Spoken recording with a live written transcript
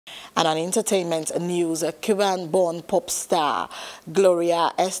And on entertainment news, Cuban-born pop star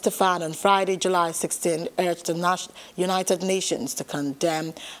Gloria Estefan on Friday, July 16, urged the United Nations to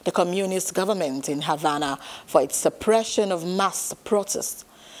condemn the communist government in Havana for its suppression of mass protests.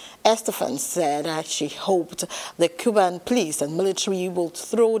 Estefan said she hoped the Cuban police and military will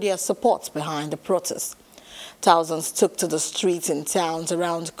throw their support behind the protests. Thousands took to the streets in towns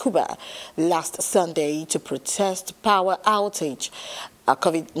around Cuba last Sunday to protest power outage, a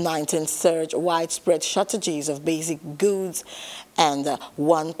COVID-19 surge, widespread shortages of basic goods, and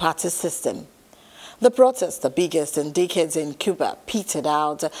one-party system. The protests, the biggest in decades in Cuba, petered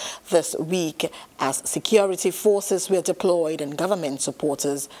out this week as security forces were deployed and government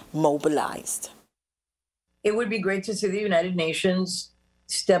supporters mobilized. It would be great to see the United Nations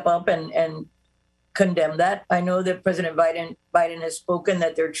step up and condemn that. I know that President Biden has spoken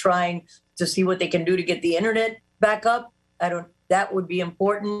that they're trying to see what they can do to get the internet back up. That would be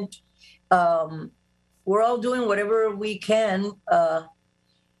important. We're all doing whatever we can.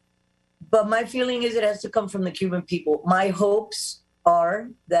 But my feeling is it has to come from the Cuban people. My hopes are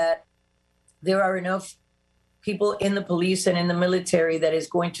that there are enough people in the police and in the military that is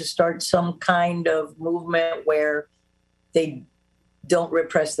going to start some kind of movement where they don't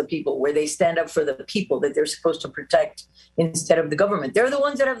repress the people, where they stand up for the people that they're supposed to protect instead of the government. They're the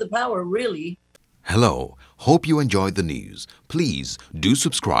ones that have the power, really. Hello, hope you enjoyed the news. Please do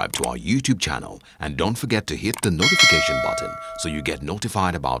subscribe to our YouTube channel and don't forget to hit the notification button so you get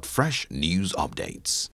notified about fresh news updates.